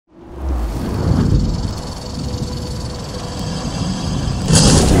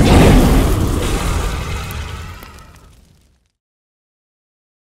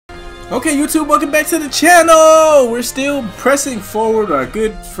Okay, YouTube, welcome back to the channel! We're still pressing forward our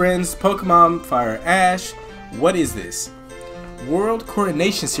good friends Pokémon Fire Ash. What is this? World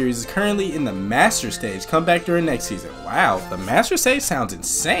Coronation Series is currently in the Master Stage. Come back during next season. Wow, the Master Stage sounds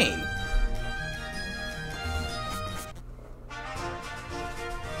insane.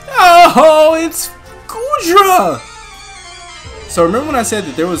 Oh, it's Goodra! So remember when I said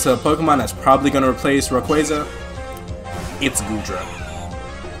that there was a Pokemon that's probably going to replace Rayquaza? It's Goodra.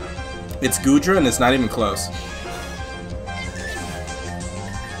 It's Goodra and it's not even close.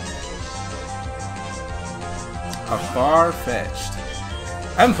 A far-fetched.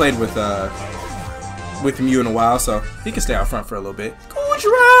 I haven't played with Mew in a while, so he can stay out front for a little bit.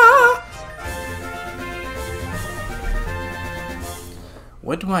 Goodra!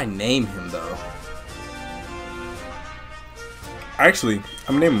 What do I name him though? Actually,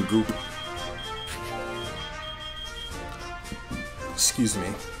 I'm gonna name him Goop. Excuse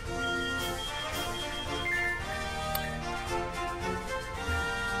me.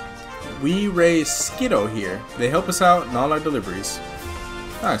 We raise Skiddo here. They help us out in all our deliveries.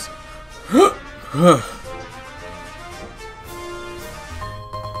 Nice.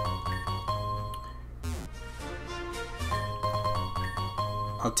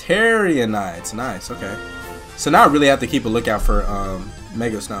 Alterianites. Nice, okay. So now I really have to keep a lookout for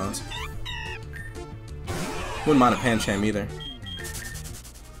Mega Stones. Wouldn't mind a Pancham either.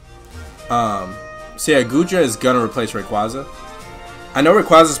 So yeah, Goodra is gonna replace Rayquaza. I know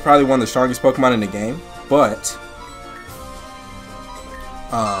Rayquaza is probably one of the strongest Pokemon in the game, but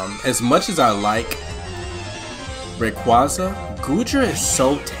as much as I like Rayquaza, Goodra is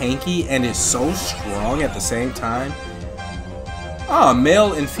so tanky and is so strong at the same time. Ah,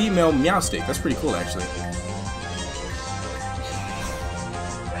 male and female Meowstic. That's pretty cool, actually.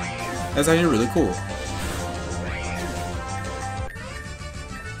 That's actually really cool.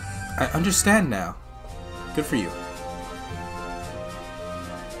 I understand now. Good for you.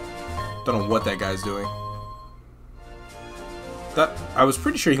 Don't know what that guy's doing. I was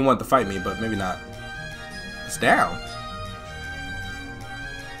pretty sure he wanted to fight me, but maybe not. It's down.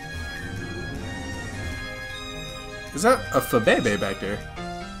 Is that a Fabebe back there?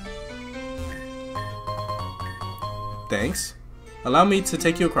 Thanks. Allow me to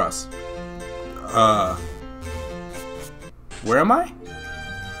take you across. Where am I?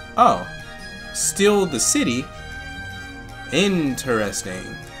 Oh. Still the city?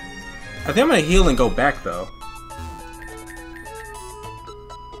 Interesting. I think I'm gonna heal and go back though.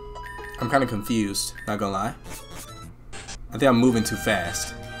 I'm kind of confused, not gonna lie. I think I'm moving too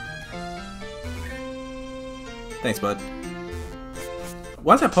fast. Thanks, bud.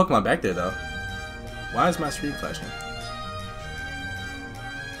 Why is that Pokemon back there though? Why is my screen flashing?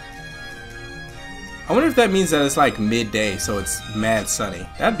 I wonder if that means that it's like midday, so it's mad sunny.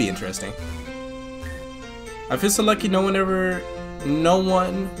 That'd be interesting. I feel so lucky no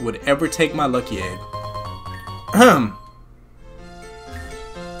one would ever take my lucky egg.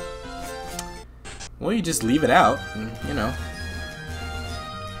 Well, you just leave it out, you know.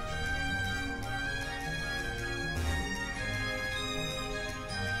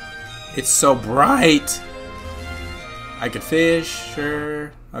 It's so bright. I could fish,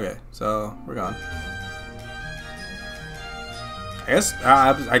 sure. Okay, so we're gone.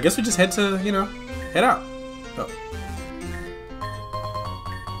 I guess we just head out. Oh.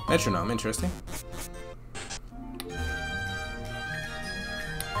 Metronome, interesting.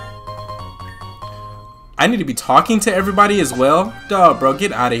 I need to be talking to everybody as well? Duh, bro,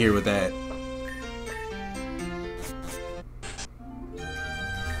 get out of here with that.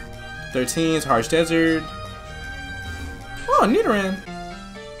 13's Harsh Desert. Oh, Nidoran.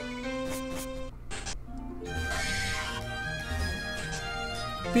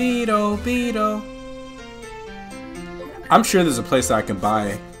 Beetle. I'm sure there's a place that I can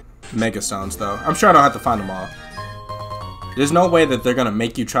buy Mega Stones though. I'm sure I don't have to find them all. There's no way that they're gonna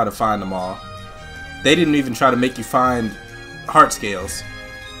make you try to find them all. They didn't even try to make you find heart scales.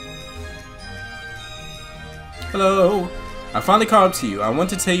 Hello. I finally called up to you. I want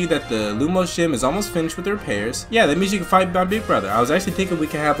to tell you that the Lumos gym is almost finished with the repairs. Yeah, that means you can fight my big brother. I was actually thinking we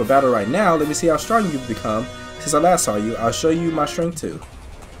can have a battle right now. Let me see how strong you've become since I last saw you. I'll show you my strength too.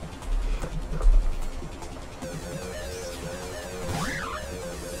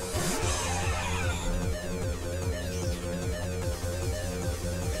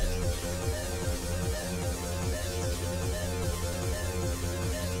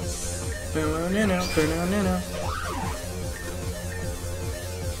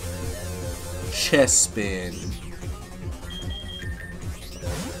 Chest spin.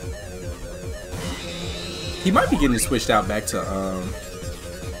 He might be getting switched out back to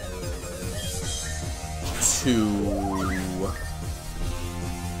to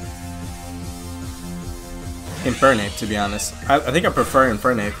Infernape, to be honest. I think I prefer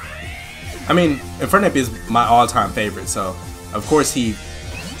Infernape. I mean, Infernape is my all-time favorite, so of course he,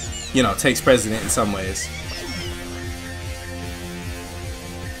 you know, takes precedent in some ways.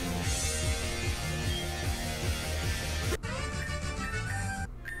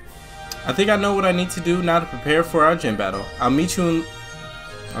 I think I know what I need to do now to prepare for our gym battle. I'll meet you in...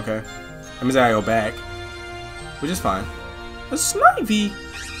 Okay. That means I gotta go back. Which is fine. A Snivy!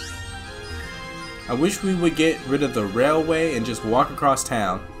 I wish we would get rid of the railway and just walk across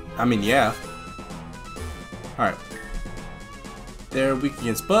town. I mean, yeah. Alright. They're weak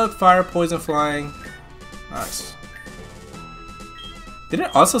against bug, fire, poison, flying. Nice. Did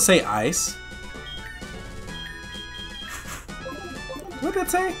it also say ice? What did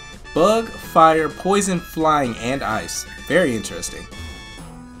it say? Bug, fire, poison, flying, and ice. Very interesting.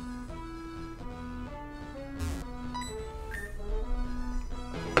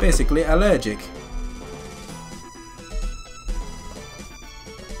 Basically allergic.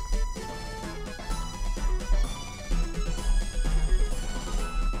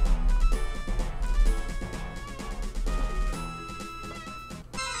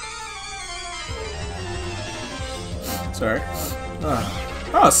 Sorry.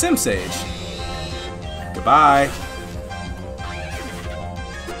 Oh, Sim Sage. Goodbye.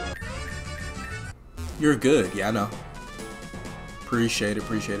 You're good. Yeah, I know. Appreciate it,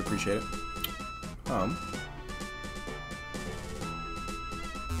 appreciate it, appreciate it.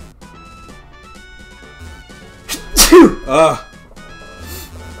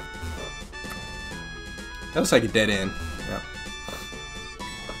 That looks like a dead end. Yep.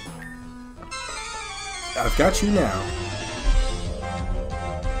 I've got you now.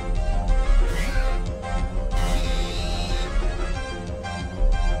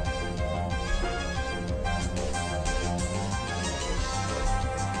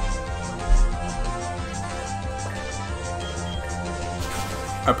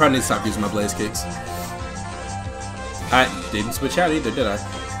 I probably need to stop using my blaze kicks. I didn't switch out either, did I?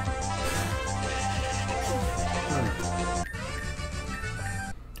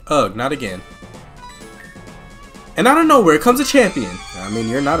 Ugh, not again. And out of nowhere comes a champion. I mean,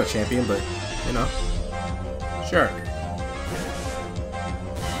 you're not a champion, but, you know. Sure.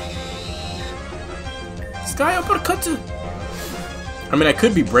 Sky uppercut. I mean, I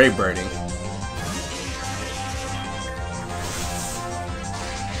could be brave birding.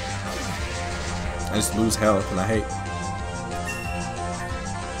 I just lose health, and I hate.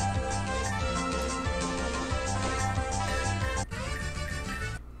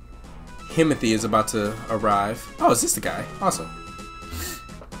 Himothy is about to arrive. Oh, is this the guy? Awesome.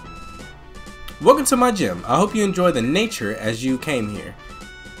 Welcome to my gym. I hope you enjoy the nature as you came here.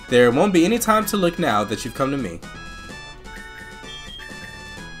 There won't be any time to look now that you've come to me.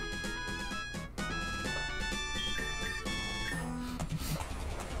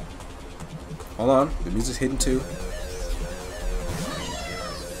 Hold on, the music's hidden too.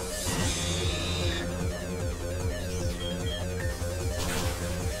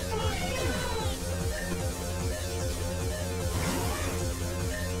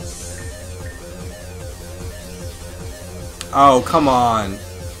 Oh, come on.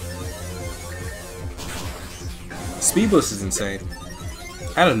 Speed boost is insane.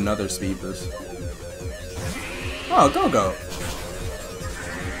 Add another speed boost. Oh, go.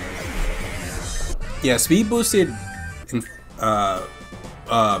 Yeah, speed boosted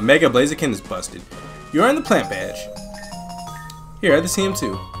Mega Blaziken is busted. You're in the plant badge. Here, add the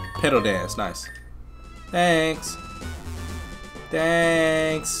CM2. Pedal dance, nice. Thanks.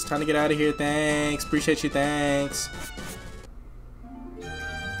 Thanks. Time to get out of here, thanks. Appreciate you, thanks.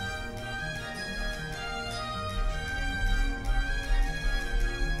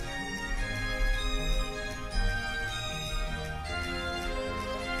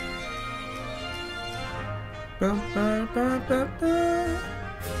 I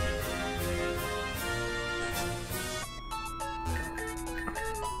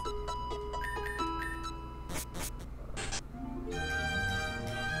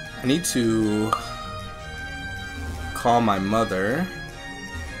need to call my mother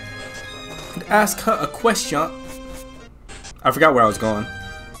and ask her a question. I forgot where I was going.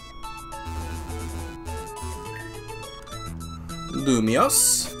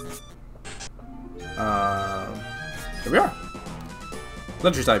 Lumios. Here we are.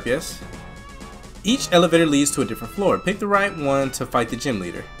 Electric type, yes. Each elevator leads to a different floor. Pick the right one to fight the gym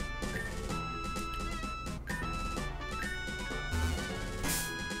leader.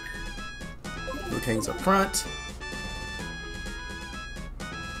 Liu Kang's up front.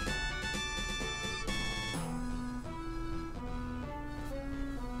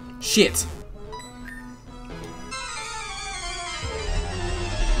 Shit.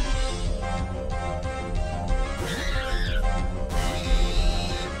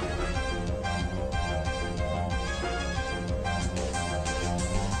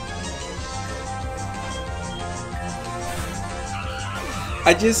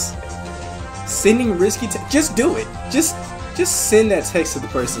 I just sending risky text. Just do it. Just send that text to the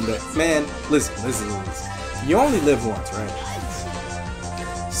person that, man, listen. You only live once, right?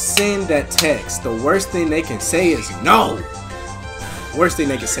 Send that text. The worst thing they can say is no. Worst thing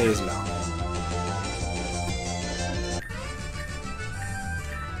they can say is no.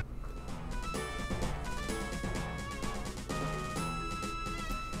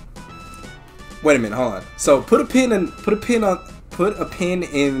 Wait a minute, hold on. So put a pin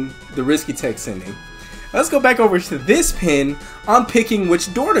in the risky text sending. Let's go back over to this pin on picking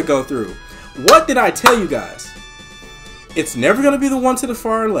which door to go through. What did I tell you guys? It's never going to be the one to the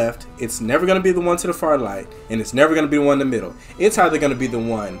far left, it's never going to be the one to the far right, and it's never going to be the one in the middle. It's either going to be the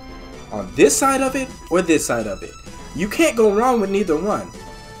one on this side of it or this side of it. You can't go wrong with neither one.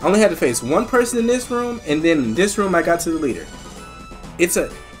 I only had to face one person in this room, and then in this room I got to the leader.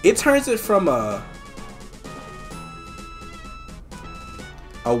 It turns it from a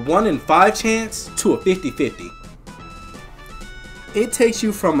 1 in 5 chance to a 50-50. It takes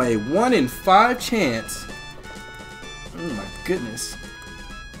you from a 1 in 5 chance. Oh my goodness.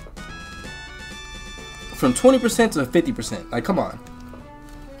 From 20% to 50%. Like, come on.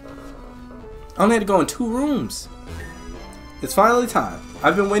 I only had to go in 2 rooms. It's finally time.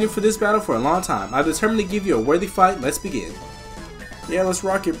 I've been waiting for this battle for a long time. I've determined to give you a worthy fight. Let's begin. Yeah, let's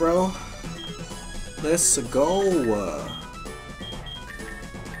rock it, bro. Let's go.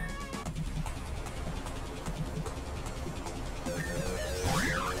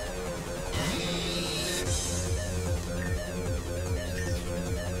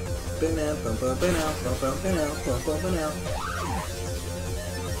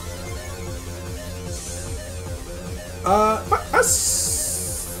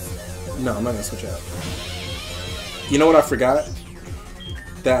 No, I'm not gonna switch out. You know what I forgot?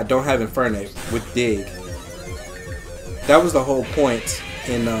 That I don't have Infernape with Dig. That was the whole point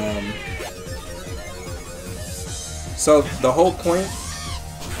in so the whole point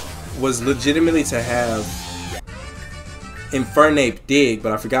was legitimately to have Infernape Dig,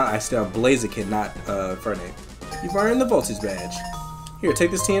 but I forgot I still have Blaziken, not Infernape. You've earned the Voltage Badge. Here, take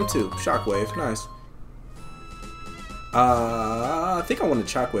this TM2. Shockwave, nice. I think I want a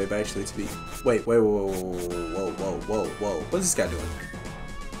Shockwave actually to be. Wait, whoa. What's this guy doing?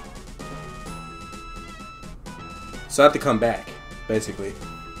 So I have to come back, basically.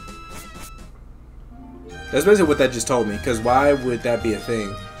 That's basically what that just told me, because why would that be a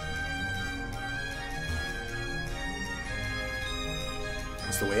thing?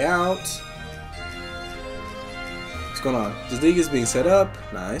 That's the way out. What's going on? This league is being set up.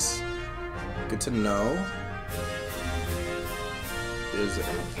 Nice. Good to know. There's a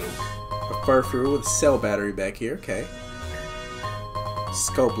Furfrou with a cell battery back here. Okay.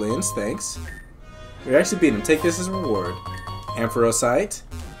 Scope lens, thanks. We actually beat him. Take this as a reward. Ampharocyte.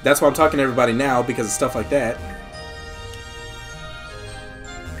 That's why I'm talking to everybody now, because of stuff like that.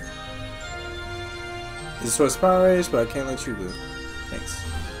 This is for Fire Ash, but I can't let you live. Thanks.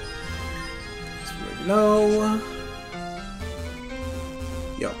 No.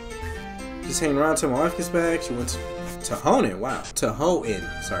 Yo. Just hanging around till my wife gets back. She went to Hoenn. Wow. To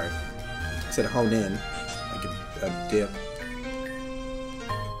Hoenn. Sorry. I said Hoenn. Like a dip.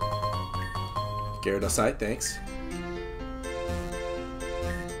 Gyarados, thanks.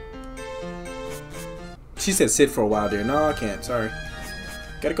 She said sit for a while there. No, I can't. Sorry.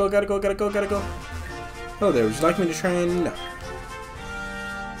 Gotta go. Hello there. Would you like me to train? No.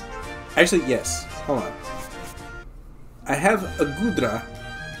 Actually, yes. Hold on. I have a Gudra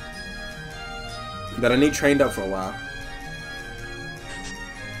that I need trained up for a while.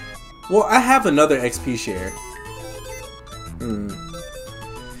 Well, I have another XP share.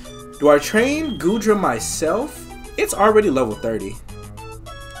 Do I train Gudra myself? It's already level 30.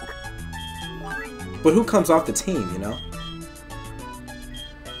 But who comes off the team, you know?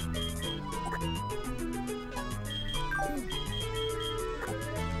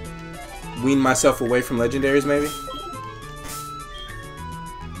 Wean myself away from legendaries, maybe?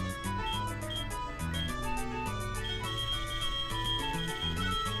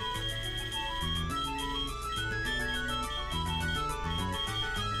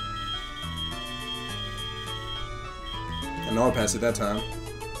 I know I'll pass it that time.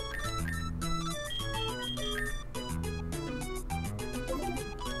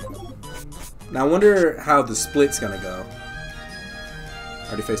 Now I wonder how the split's gonna go.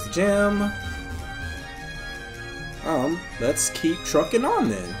 Already faced the gym. Let's keep trucking on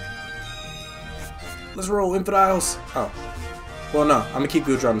then. Let's roll Infidels. Oh. Well, no. I'm gonna keep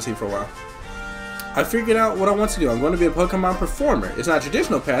Goodra on the team for a while. I figured out what I want to do. I'm going to be a Pokemon performer. It's not a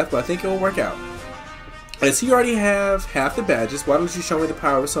traditional path, but I think it will work out. As you already have half the badges, why don't you show me the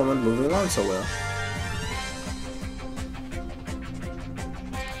power of someone moving along so well?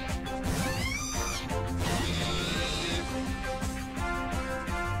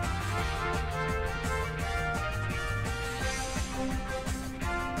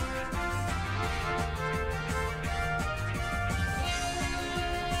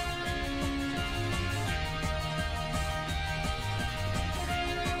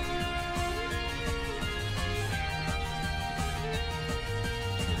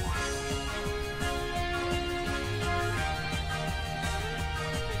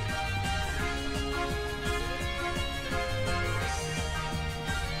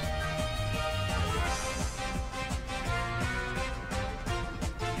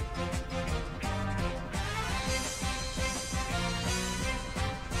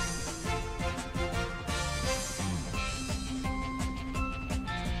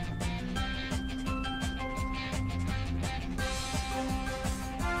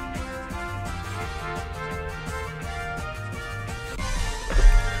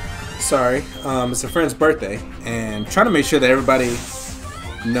 Sorry, it's a friend's birthday, and trying to make sure that everybody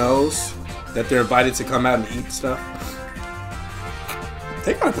knows that they're invited to come out and eat stuff.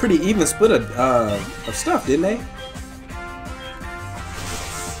 They got a pretty even split of stuff, didn't they?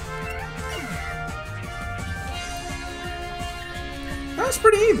 That's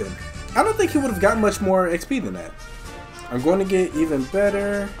pretty even. I don't think he would have gotten much more XP than that. I'm going to get even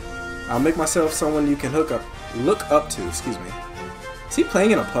better. I'll make myself someone you can look up to. Excuse me. Is he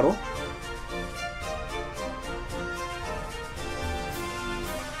playing in a puddle?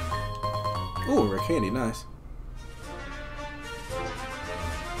 Ooh, rare candy, nice.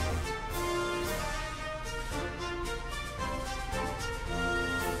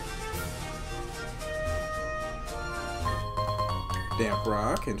 Damp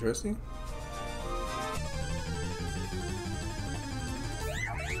rock, interesting.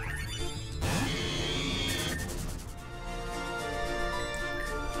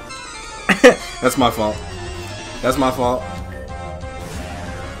 That's my fault. That's my fault.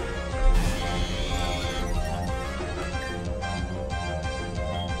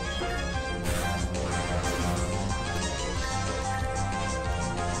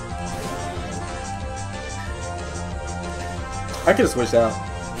 I could have switched out.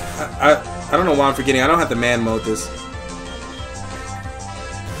 I don't know why I'm forgetting. I don't have to man mode this.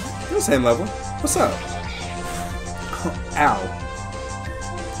 We're the same level. What's up? Ow.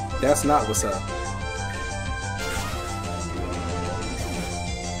 That's not what's up.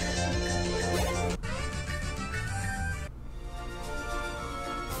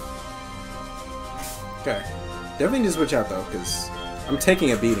 Okay. Definitely need to switch out though, because I'm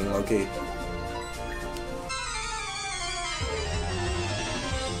taking a beating, low-key.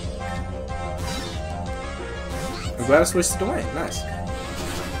 I'm glad I switched to Dwayne. Nice.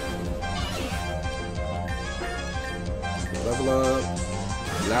 Level up.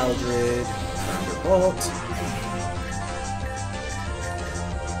 Loudred. Thunderbolt.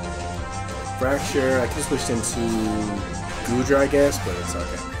 Fracture. I could have switched into Goodra, I guess, but it's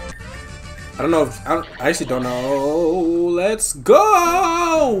okay. I don't know if I actually don't know. Let's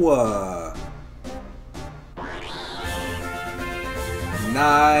go!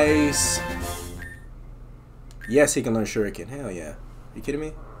 Nice. Yes, he can learn Shuriken. Hell yeah. Are you kidding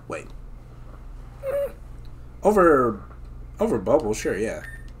me? Wait. Over Bubble, sure, yeah.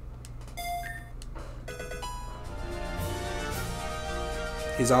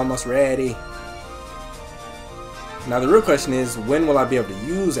 He's almost ready. Now the real question is, when will I be able to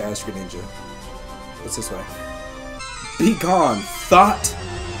use Ash Greninja? What's this way? Be gone, thought!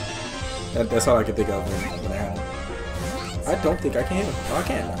 That's all I can think of when it happened. I don't think I can hit him. Oh, I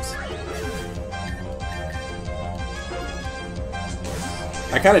can. Nice.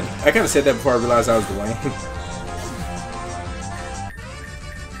 I kind of said that before I realized I was Dwayne.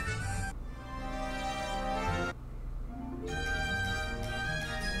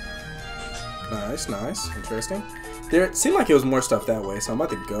 Nice, nice, interesting. There seemed like it was more stuff that way, so I'm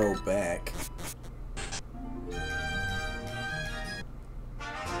about to go back.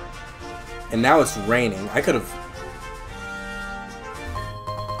 And now it's raining. I could have.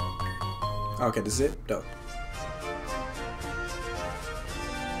 Okay, this is it. Dope.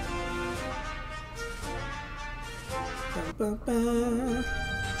 I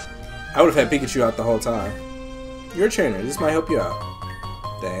would have had Pikachu out the whole time. You're a trainer. This might help you out.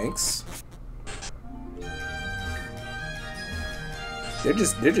 Thanks. They're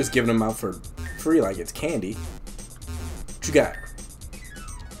just giving them out for free like it's candy. What you got?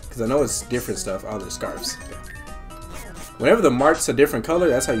 Because I know it's different stuff. Oh, there's scarves. Okay. Whenever the mart's a different color,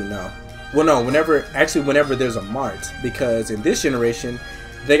 that's how you know. Well, no, whenever there's a mart, because in this generation,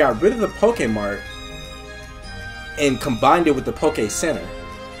 they got rid of the Pokemart and combined it with the Poke Center,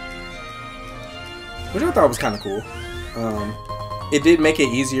 which I thought was kind of cool. It did make it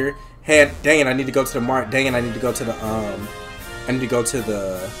easier. Hey, dang it, I need to go to the mart. Dang it, I need to go to the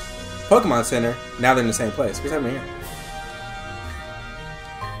Pokemon Center. Now they're in the same place. What's happening here?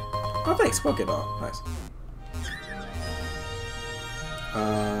 Oh, thanks, Pokédoll. Nice.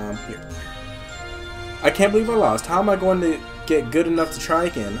 Here. I can't believe I lost. How am I going to get good enough to try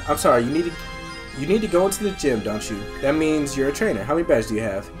again? I'm sorry, you need to go into the gym, don't you? That means you're a trainer. How many badges do you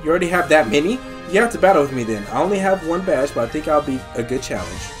have? You already have that many? You have to battle with me then. I only have one badge, but I think I'll be a good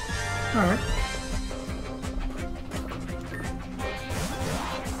challenge. Alright.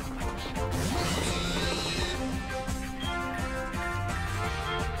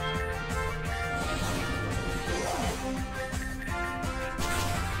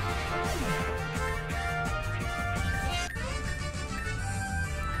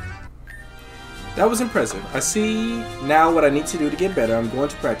 That was impressive. I see now what I need to do to get better. I'm going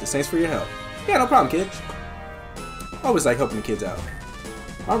to practice. Thanks for your help. Yeah, no problem, kid. Always like helping the kids out.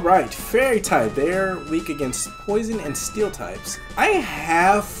 Alright, fairy type. They're weak against poison and steel types. I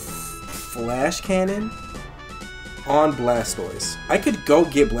have flash cannon on Blastoise. I could go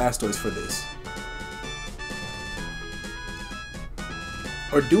get Blastoise for this.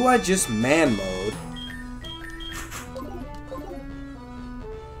 Or do I just man mode?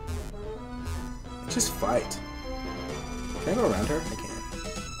 Just fight. Can I go around her? I can.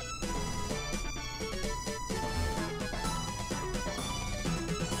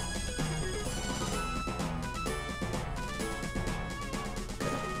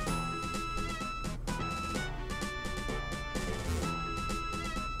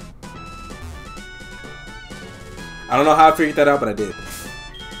 I don't know how I figured that out, but I did.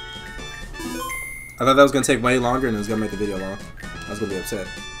 I thought that was going to take way longer and it was going to make the video long. I was going to be upset.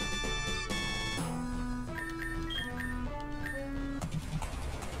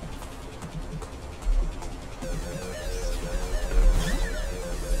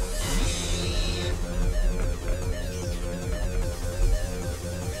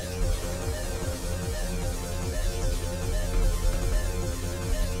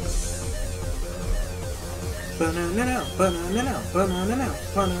 Banana, banana, banana,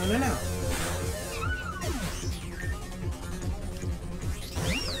 banana.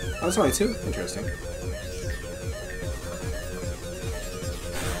 Oh, it's only 2? Interesting.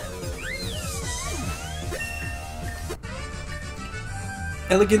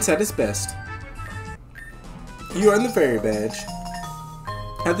 Elegance at its best. You earned the fairy badge.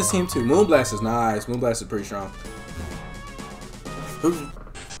 Have the team too. Moonblast is nice. Moonblast is pretty strong.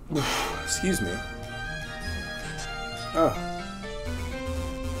 Excuse me. Oh.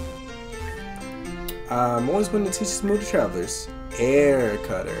 I'm always wanting to teach smooth to travelers. Air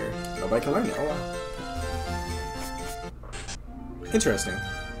cutter. Nobody can learn it. Oh wow. Interesting.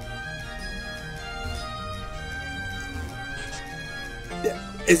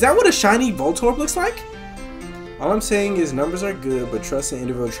 Is that what a shiny Voltorb looks like? All I'm saying is numbers are good, but trust in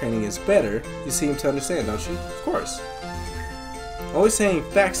individual training is better. You seem to understand, don't you? Of course. Always saying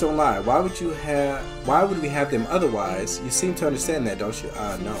facts don't lie. Why would we have them otherwise? You seem to understand that, don't you?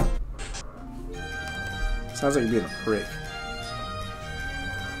 No. Sounds like you're being a prick.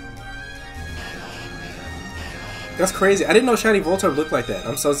 That's crazy. I didn't know shiny Voltorb looked like that.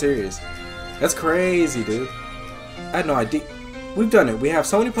 I'm so serious. That's crazy, dude. I had no idea. We've done it. We have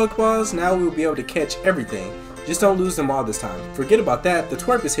so many Pokeballs, now we'll be able to catch everything. Just don't lose them all this time. Forget about that. The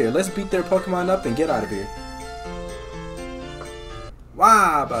twerp is here. Let's beat their Pokemon up and get out of here.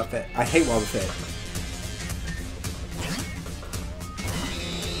 Wow, Buffett. I hate Wobbuffet.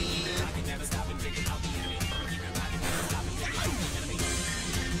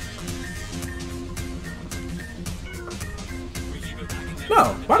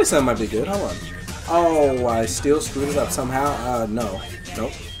 No, Body Slam might be good. Hold on. Oh, I still screwed it up somehow. No.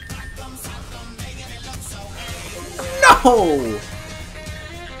 Nope. No!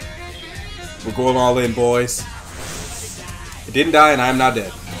 We're going all in, boys. It didn't die, and I am not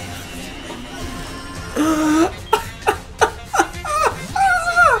dead.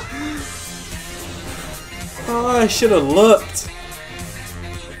 Oh, I should have looked.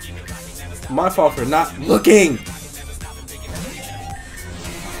 My fault for not looking.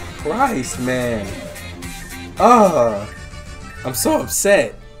 Christ, man. I'm so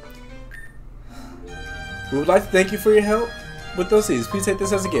upset. We would like to thank you for your help with those seeds. Please take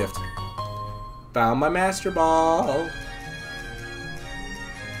this as a gift. Found my Master Ball.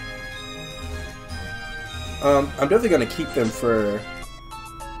 I'm definitely gonna keep them for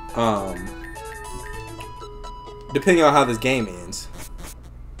depending on how this game ends.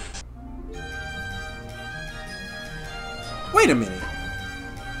 Wait a minute.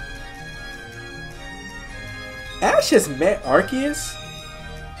 Ash has met Arceus?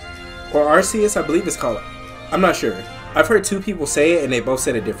 Or Arceus, I believe it's called. I'm not sure. I've heard two people say it and they both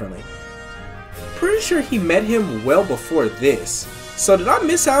said it differently. Pretty sure he met him well before this. So did I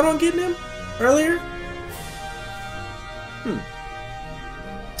miss out on getting him earlier?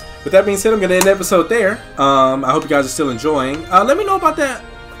 With that being said, I'm going to end the episode there. I hope you guys are still enjoying. Let me know about that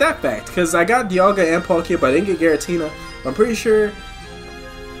fact, because I got Dialga and Palkia, but I didn't get Giratina. I'm pretty sure,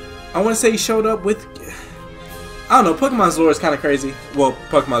 I want to say he showed up with, I don't know, Pokemon's lore is kind of crazy. Well,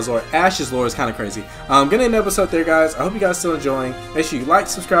 Pokemon's lore, Ash's lore is kind of crazy. I'm going to end the episode there, guys. I hope you guys are still enjoying. Make sure you like,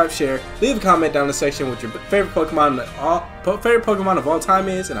 subscribe, share, leave a comment down in the section what your favorite Pokemon of all time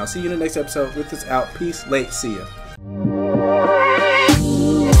is, and I'll see you in the next episode. With this out, peace, late, see ya.